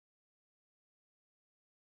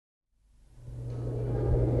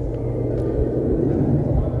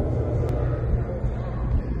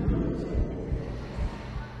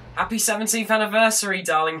Happy 17th anniversary,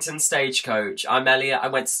 Darlington Stagecoach. I'm Elliot. I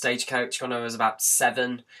went to Stagecoach when I was about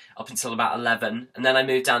 7, up until about 11, and then I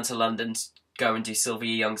moved down to London to go and do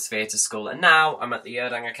Sylvia Young's theatre school, and now I'm at the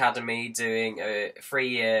Erdang Academy doing a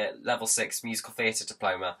 3-year level 6 musical theatre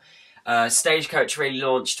diploma. Stagecoach really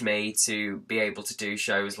launched me to be able to do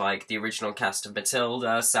shows like the original cast of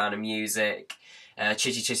Matilda, Sound of Music,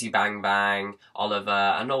 Chitty Chitty Bang Bang, Oliver,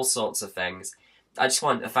 and all sorts of things. I just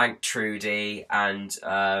want to thank Trudy and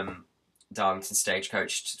Darlington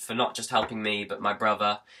Stagecoach for not just helping me, but my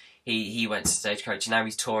brother. He went to Stagecoach and now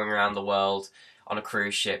he's touring around the world on a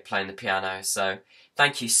cruise ship playing the piano. So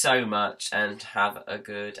thank you so much and have a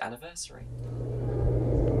good anniversary.